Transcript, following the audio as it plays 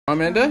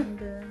Amanda?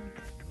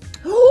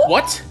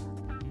 What?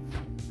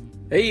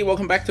 Hey,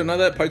 welcome back to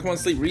another Pokemon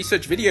Sleep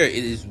research video. It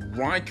is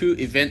Raikou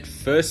event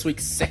first week,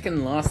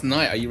 second last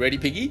night. Are you ready,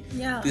 Piggy?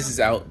 Yeah. This is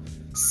our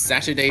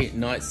Saturday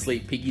night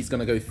sleep. Piggy's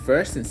gonna go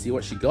first and see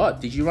what she got.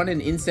 Did you run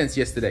an incense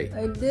yesterday?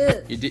 I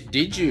did. You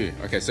did you?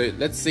 Okay, so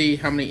let's see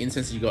how many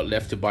incenses you got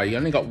left to buy. You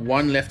only got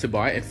 1 left to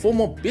buy and 4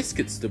 more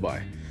biscuits to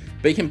buy.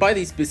 But you can buy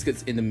these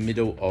biscuits in the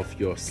middle of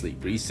your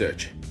sleep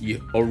research.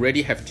 You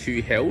already have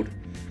 2 held,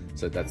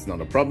 so that's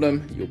not a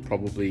problem. You'll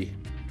probably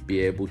be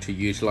able to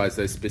utilize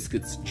those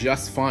biscuits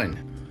just fine.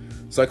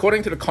 So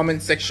according to the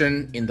comment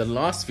section in the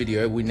last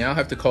video, we now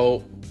have to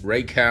call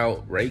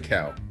Raikou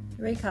Raikou.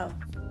 Raikou.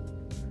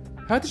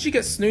 How did she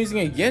get snoozing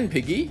again,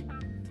 Piggy?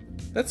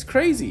 That's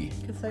crazy.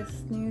 Because I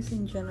snooze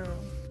in general.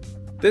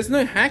 There's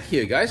no hack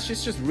here, guys.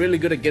 She's just really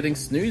good at getting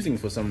snoozing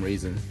for some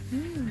reason.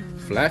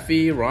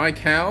 Fluffy,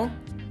 Raikou.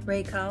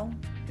 Raikou.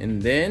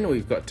 And then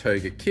we've got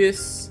Toga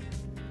Kiss.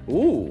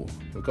 Ooh,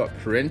 we've got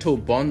Parental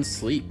Bond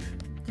Sleep.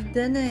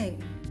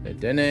 Dene.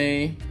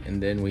 Dene.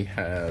 And then we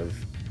have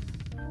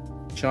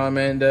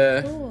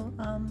Charmander, Oh,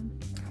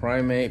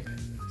 Primeape,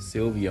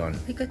 Sylveon.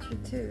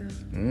 Pikachu too.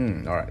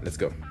 Alright, let's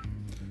go.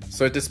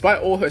 So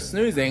despite all her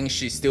snoozing,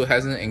 she still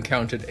hasn't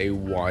encountered a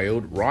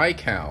wild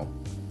Raikou.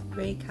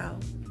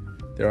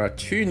 Raikou. There are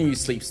 2 new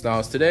sleep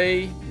styles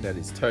today. That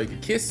is Toga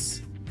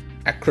Kiss,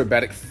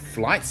 Acrobatic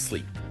Flight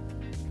Sleep.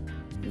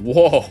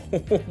 Whoa,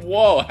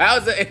 whoa, how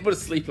is it able to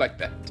sleep like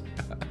that?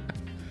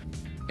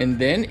 And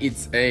then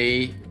it's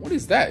a, what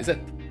is that? Is that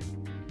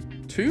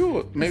 2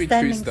 or maybe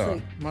 2 star?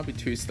 Sleep. Might be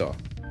 2 star.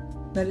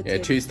 Meditative.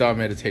 Yeah, 2 star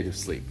meditative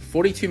sleep.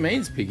 42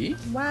 mains, Piggy.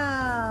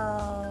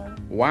 Wow.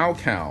 Wow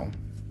cow.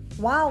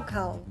 Wow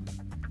cow.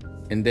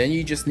 And then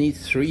you just need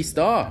 3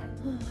 star.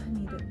 Oh, I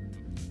need it.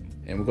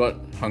 And we've got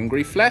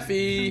Hungry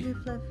Fluffy.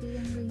 Hungry Fluffy,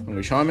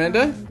 Hungry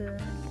Charmander.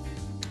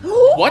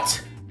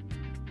 What?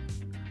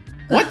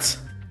 What?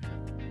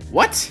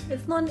 What?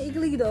 It's not an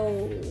Iggly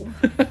though.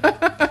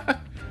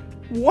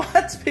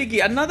 What, Piggy?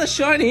 Another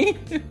shiny?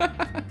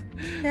 I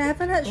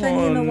haven't had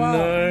shiny in a while.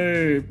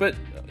 No, but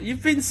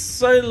you've been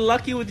so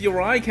lucky with your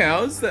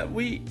Raikous that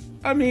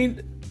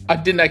I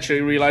didn't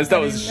actually realize that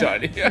was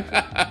shiny.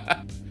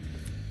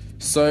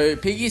 So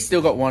Piggy's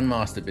still got 1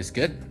 Master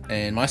Biscuit,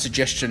 and my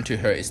suggestion to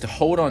her is to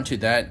hold on to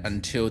that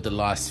until the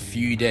last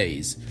few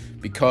days,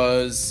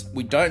 because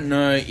we don't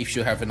know if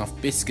she'll have enough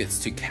biscuits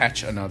to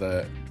catch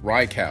another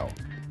Raikou.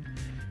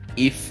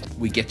 If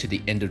we get to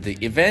the end of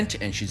the event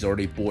and she's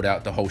already bought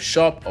out the whole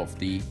shop of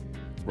the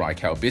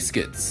Raikou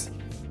biscuits.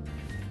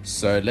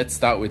 So let's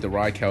start with the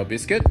Raikou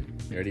biscuit.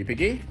 You ready,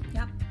 Piggy?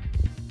 Yeah.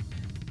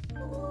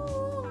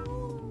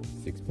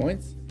 6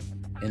 points.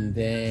 And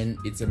then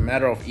it's a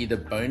matter of either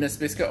bonus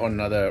biscuit or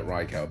another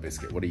Raikou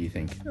biscuit. What do you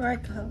think?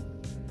 Raikou.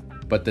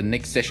 But the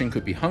next session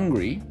could be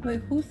Hungry. Wait,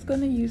 who's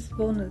gonna use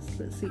bonus?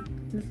 Let's see.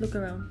 Let's look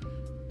around.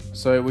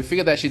 So we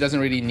figured that she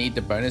doesn't really need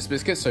the bonus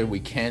biscuit, so we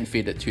can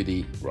feed it to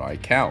the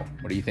Raikou.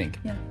 What do you think?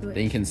 Yeah, do it.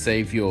 Then you can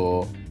save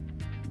your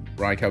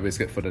Raikou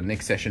biscuit for the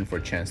next session for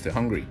a chance to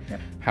Hungry. Yep.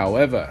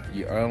 However,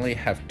 you only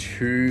have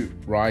 2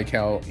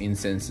 Raikou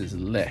incenses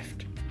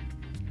left.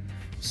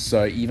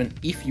 So even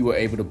if you were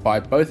able to buy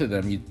both of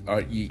them,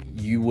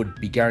 you would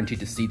be guaranteed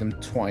to see them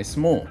twice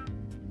more.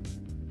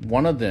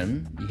 One of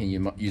them, you can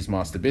use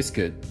Master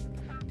Biscuit.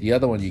 The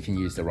other one, you can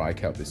use the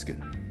Raikou biscuit.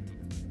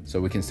 So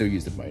we can still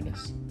use the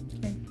bonus.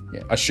 Okay.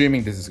 Yeah,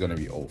 assuming this is going to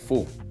be all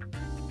full.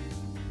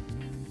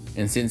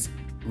 And since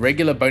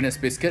regular bonus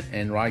biscuit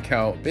and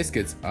Raikou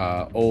biscuits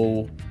are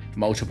all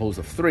multiples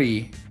of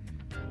 3,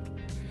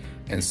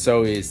 and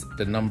so is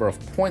the number of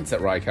points that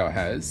Raikou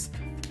has,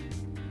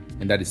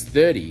 and that is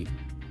 30,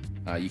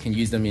 you can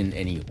use them in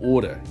any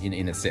order,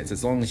 in a sense,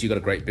 as long as you got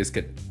a great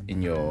biscuit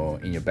in your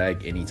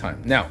bag anytime.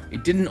 Now,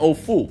 it didn't all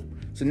full,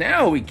 so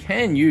now we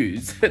can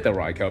use the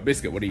Raikou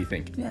biscuit. What do you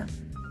think? Yeah.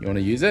 You want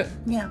to use it?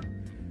 Yeah.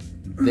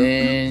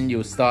 Then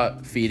you'll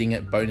start feeding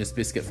it bonus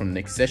biscuit from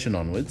next session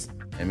onwards,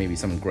 and maybe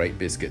some great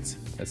biscuits.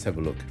 Let's have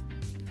a look.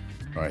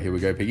 All right, here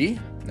we go, Piggy.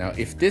 Now,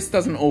 if this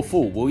doesn't all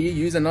full, will you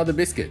use another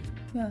biscuit?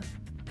 Yeah.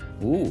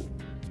 Ooh,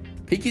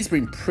 Piggy's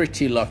been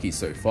pretty lucky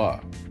so far.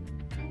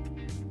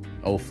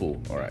 All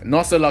full. All right,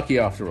 not so lucky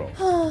after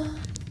all.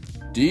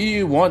 Do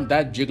you want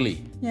that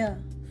Jiggly? Yeah.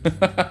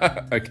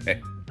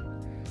 Okay.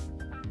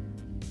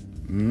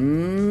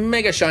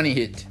 Mega shiny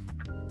hit.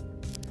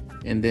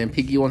 And then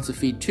Piggy wants to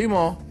feed 2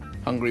 more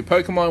Hungry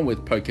Pokemon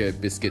with Poke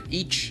Biscuit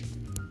each.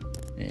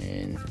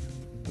 And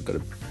I've got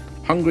a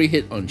Hungry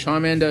hit on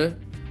Charmander.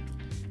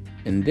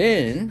 And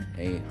then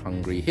a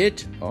Hungry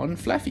hit on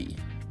Fluffy.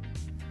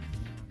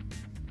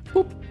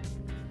 Boop.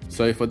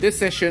 So for this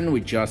session,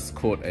 we just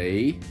caught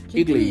a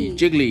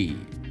Jiggly.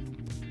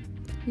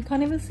 You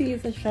can't even see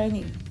it's a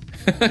shiny.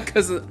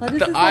 Because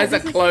the eyes are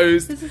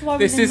closed. This is why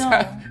we didn't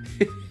know.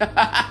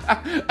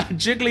 A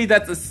Jiggly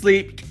that's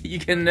asleep, you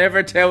can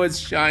never tell it's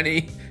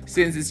shiny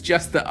since it's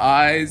just the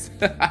eyes.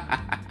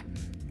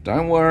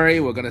 Don't worry,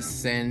 we're gonna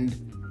send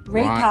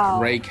Raikou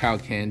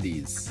Raikou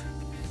candies.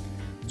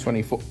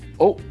 24.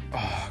 Oh,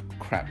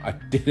 crap, I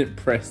didn't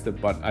press the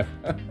button.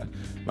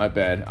 My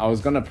bad. I was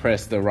gonna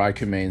press the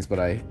Raikou mains, but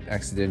I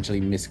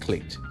accidentally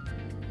misclicked.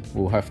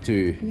 We'll have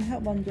to... You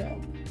had one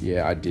job.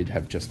 Yeah, I did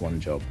have just one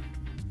job.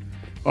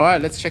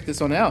 Alright, let's check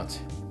this one out.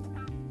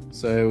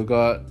 So we've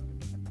got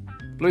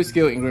blue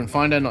skill, ingredient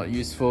finder, not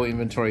useful.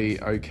 Inventory,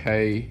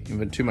 okay.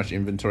 Too much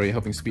inventory.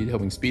 Helping speed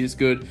is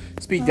good.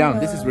 Speed down,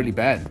 this is really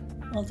bad.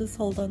 I'll just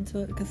hold on to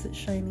it because it's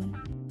shiny.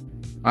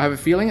 I have a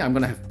feeling I'm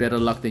gonna have better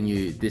luck than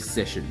you this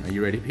session. Are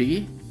you ready,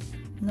 Piggy?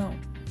 No.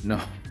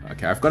 No.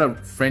 Okay, I've got a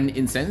friend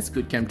incense,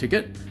 good chem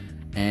ticket,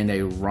 and a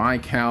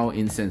Raikou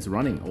incense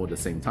running all at the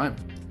same time.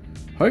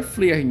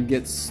 Hopefully I can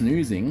get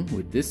snoozing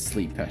with this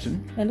sleep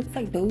pattern. It looks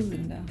like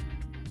dozing now.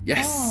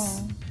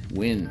 Yes! Oh.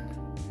 Win.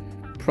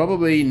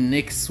 Probably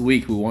next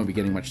week we won't be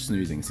getting much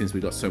snoozing since we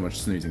got so much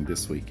snoozing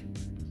this week.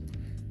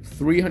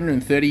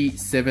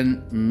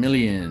 337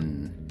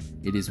 million.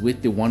 It is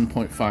with the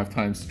 1.5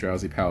 times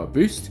Drowsy power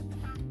boost.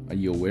 Are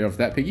you aware of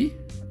that, Piggy?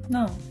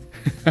 No.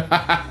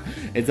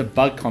 It's a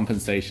bug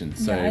compensation,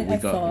 so Yeah, we I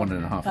got saw.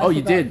 1.5. I Oh,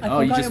 you forgot. did? I Oh,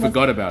 you forgot just it was-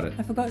 forgot about it.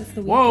 I forgot it's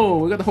the week. Whoa,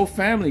 we got the whole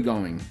family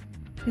going.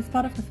 He's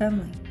part of the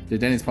family. The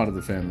Denny's part of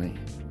the family.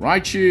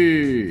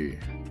 Raikou!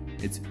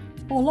 It's...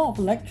 Oh, a lot of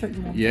electric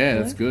monsters. Yeah,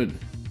 that's good.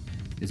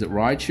 Is it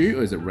Raikou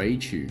or is it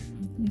Raikou?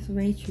 It's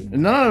Raikou.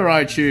 Another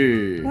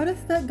Raikou! Why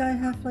does that guy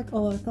have like...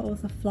 Oh, I thought it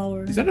was a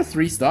flower. Is that a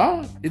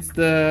 3-star? It's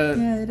the...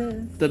 Yeah, it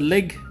is. The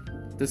leg...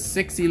 The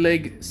sexy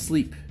leg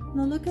sleep.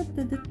 No, look at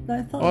the...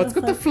 I thought Oh, it's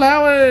got like, the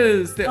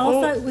flowers! They're I was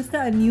all... like, was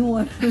that a new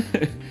one?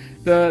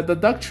 the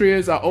duck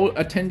trios are all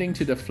attending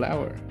to the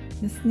flower.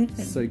 You're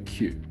sniffing. So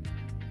cute.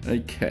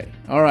 Okay.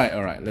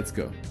 Alright, let's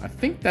go. I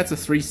think that's a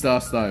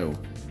 3-star style.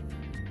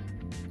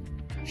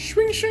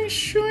 Swing, swing,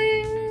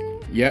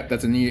 swing! Yep,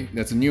 that's a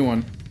new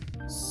one.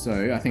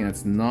 So I think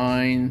that's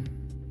 9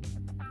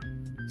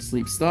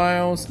 sleep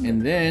styles,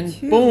 and then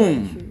Two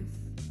boom!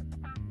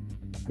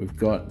 Raikous. We've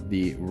got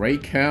the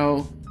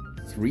Raikou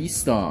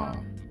 3-star.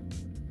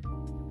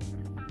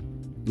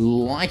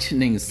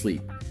 Lightning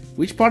sleep.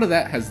 Which part of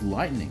that has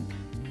lightning?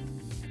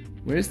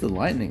 Where's the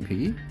lightning,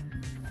 Piggy?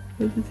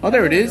 Oh,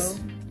 there it is.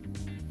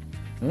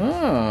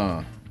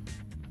 Ah,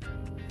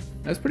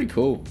 that's pretty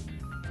cool.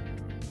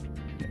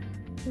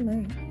 Too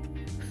late.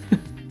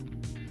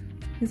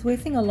 He's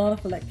wasting a lot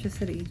of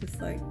electricity, just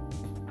like...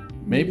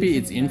 Maybe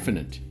releasing it's it back.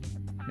 infinite.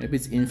 Maybe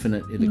it's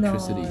infinite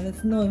electricity. No,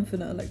 there's no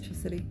infinite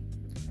electricity.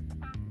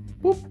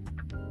 Boop,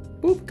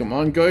 boop. Come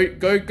on, go to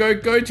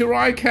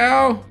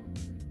Raikou.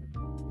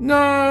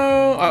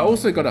 No, I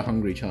also got a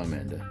hungry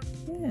Charmander.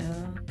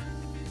 Yeah.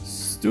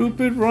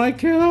 Stupid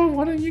Raikou,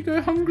 why don't you go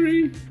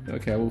hungry?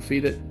 Okay, we'll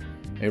feed it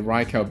a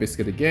Raikou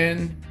biscuit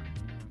again.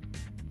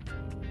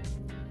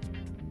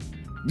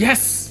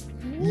 Yes!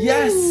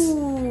 Yes!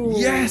 Ooh.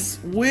 Yes!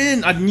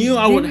 Win! I knew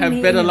I would have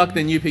Didn't better need luck him.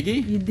 than you,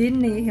 Piggy. You didn't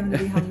need him to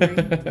be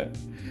hungry.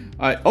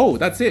 Oh,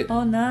 that's it.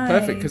 Oh, nice.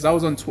 Perfect, because I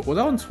was on... Was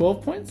I on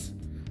 12 points?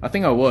 I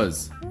think I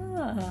was.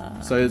 Ah.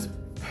 So it's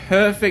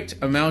perfect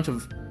amount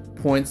of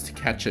points to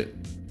catch it.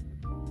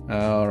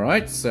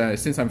 Alright, so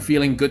since I'm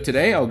feeling good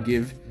today, I'll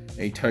give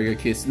a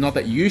Togekiss. Not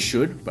that you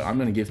should, but I'm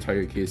going to give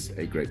Togekiss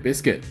a Great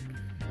Biscuit.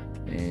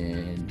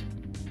 And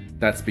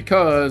that's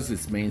because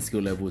its main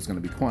skill level is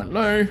going to be quite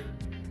low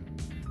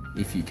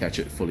if you catch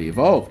it fully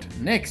evolved.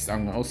 Next,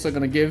 I'm also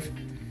going to give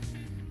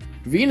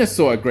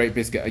Venusaur a Great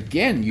Biscuit.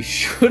 Again, you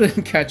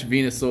shouldn't catch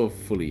Venusaur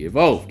fully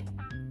evolved.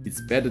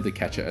 It's better to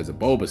catch it as a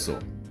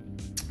Bulbasaur.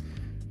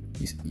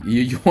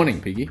 You're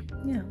yawning, Piggy.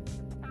 Yeah.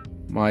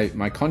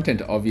 My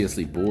content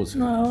obviously bores her.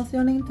 No, I was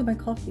yawning into my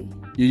coffee.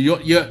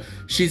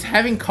 She's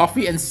having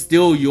coffee and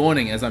still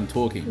yawning as I'm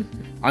talking.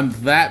 I'm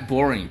that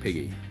boring,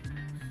 Piggy.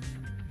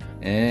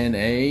 And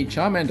a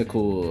Charmander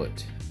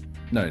caught.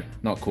 No,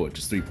 not caught,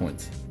 just 3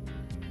 points.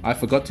 I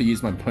forgot to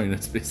use my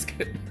bonus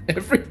biscuit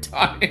every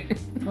time.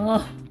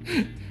 Oh.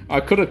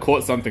 I could have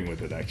caught something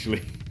with it,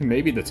 actually.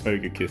 Maybe the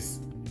Togekiss.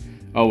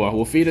 Oh well,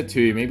 we'll feed it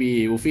to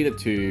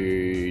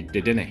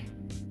Dedenne.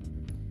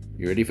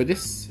 You ready for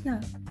this? Yeah.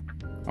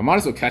 I might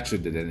as well catch the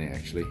Dedenne,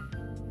 actually.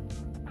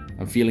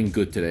 I'm feeling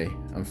good today.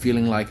 I'm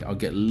feeling like I'll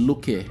get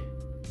lucky.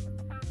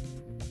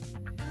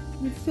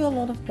 There's still a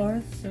lot of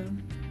bars, so...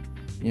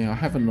 Yeah, I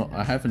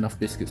have enough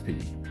biscuits,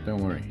 Piggy.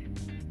 Don't worry.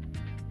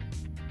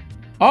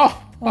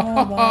 Oh!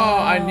 Oh, wow.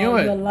 I knew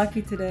it! You're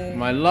lucky today.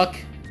 My luck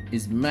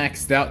is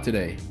maxed out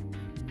today.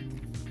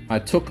 I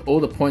took all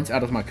the points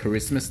out of my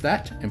charisma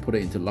stat and put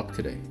it into luck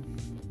today.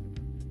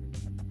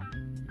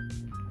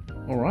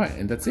 Alright,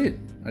 and that's it.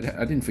 I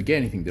didn't forget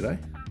anything, did I?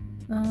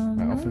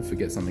 I often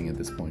forget something at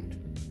this point.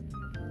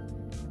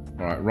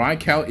 Alright,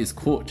 Raikou is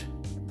caught.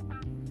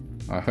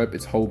 I hope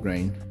it's whole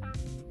grain.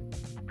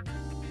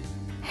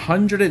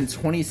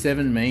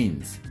 127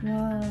 mains.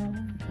 Wow.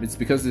 It's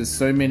because there's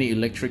so many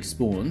electric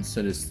spawns.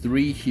 So there's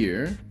 3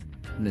 here,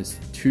 and there's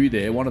 2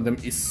 there. One of them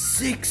is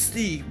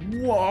 60.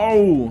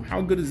 Whoa!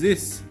 How good is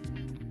this?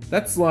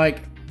 That's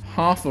like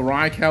half a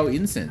Raikou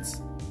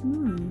incense.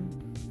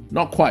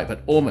 Not quite,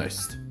 but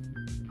almost.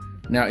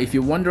 Now, if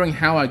you're wondering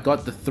how I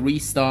got the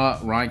 3-star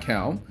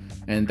Raikou,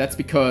 and that's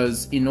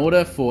because in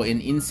order for an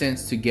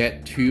incense to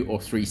get 2 or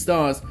 3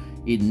 stars,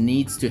 it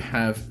needs to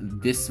have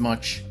this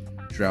much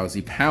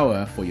Drowsy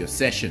power for your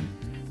session.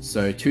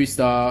 So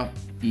 2-star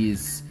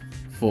is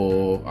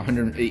for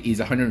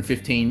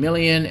 115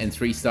 million, and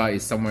 3-star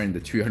is somewhere in the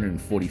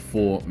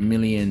 244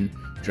 million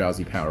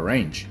Drowsy power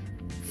range.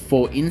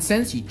 For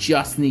incense, you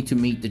just need to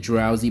meet the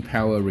Drowsy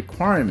power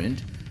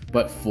requirement,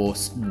 but for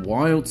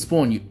wild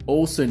spawn, you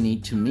also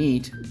need to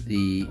meet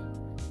the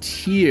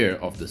tier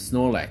of the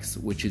Snorlax,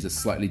 which is a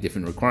slightly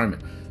different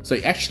requirement. So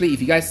actually,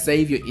 if you guys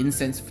save your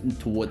incense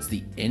towards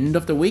the end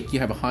of the week, you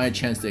have a higher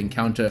chance to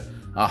encounter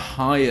a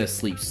higher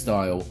sleep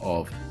style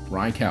of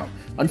Raikou.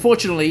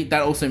 Unfortunately,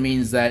 that also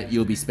means that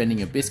you'll be spending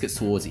your biscuits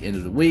towards the end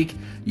of the week.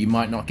 You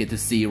might not get to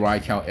see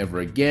Raikou ever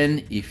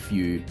again if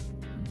you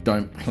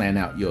don't plan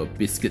out your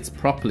biscuits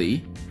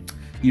properly.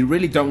 You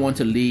really don't want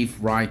to leave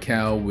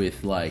Raikou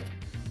with like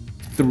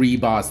 3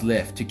 bars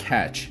left to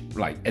catch,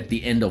 like at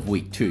the end of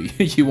week 2.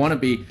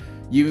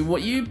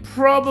 You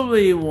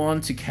probably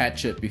want to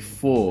catch it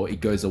before it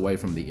goes away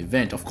from the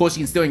event. Of course,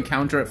 you can still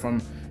encounter it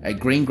from a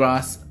green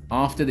grass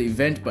after the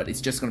event, but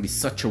it's just going to be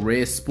such a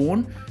rare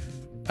spawn.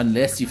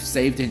 Unless you've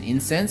saved an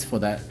incense for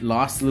that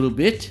last little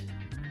bit,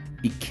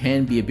 it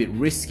can be a bit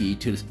risky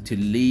to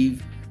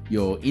leave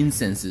your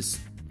incenses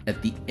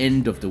at the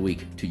end of the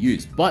week to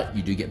use, but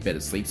you do get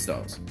better sleep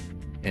styles.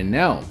 And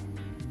now,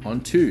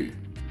 on to,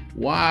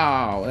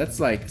 wow, that's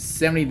like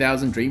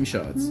 70,000 dream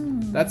shards.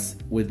 That's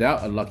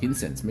without a luck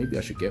incense. Maybe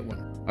I should get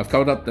one. I've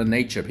covered up the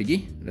nature,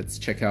 Piggy. Let's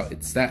check out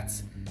its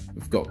stats.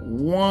 We've got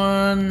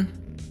 1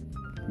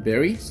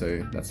 berry,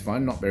 so that's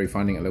fine. Not berry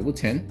finding at level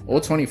 10, or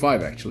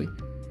 25 actually.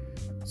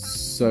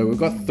 So we've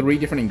got 3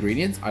 different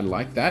ingredients. I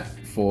like that.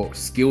 For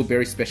skill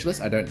berry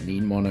specialist, I don't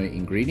need mono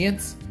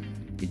ingredients.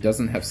 It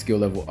doesn't have skill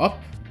level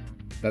up.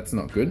 That's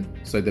not good.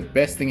 So the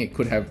best thing it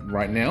could have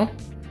right now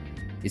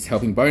is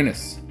helping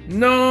bonus.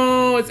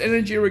 No, it's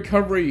energy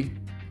recovery.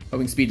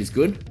 Helping speed is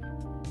good.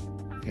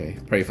 Okay,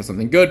 pray for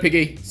something good,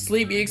 Piggy.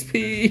 Sleep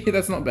EXP,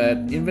 that's not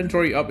bad.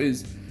 Inventory up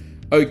is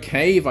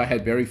okay if I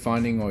had berry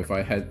finding or if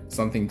I had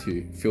something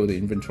to fill the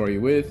inventory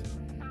with.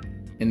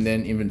 And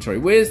then inventory,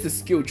 where's the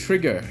skill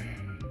trigger?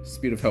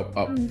 Speed of help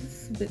up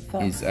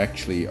is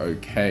actually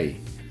okay.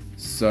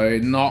 So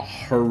not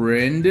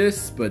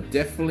horrendous, but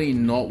definitely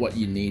not what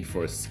you need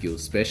for a skill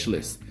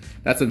specialist.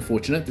 That's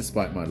unfortunate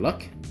despite my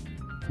luck.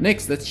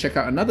 Next, let's check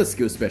out another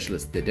skill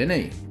specialist,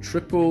 Dedenne.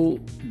 Triple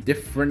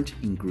different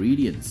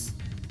ingredients.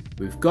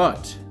 We've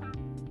got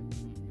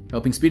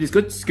helping speed is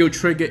good, skill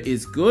trigger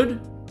is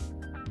good,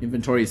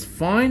 inventory is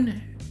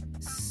fine,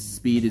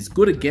 speed is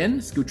good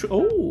again,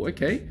 oh,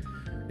 okay.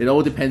 It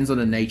all depends on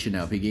the nature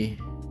now, Piggy.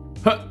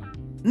 Huh.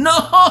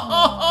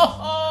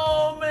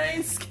 No!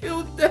 Main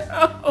skill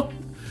down!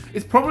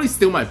 It's probably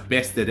still my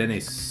best Dedenne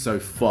so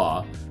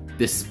far,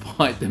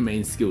 despite the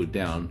main skill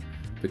down,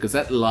 because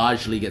that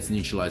largely gets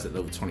neutralized at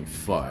level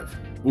 25.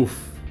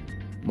 Oof.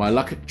 My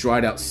luck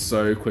dried out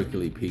so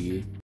quickly, Piggy.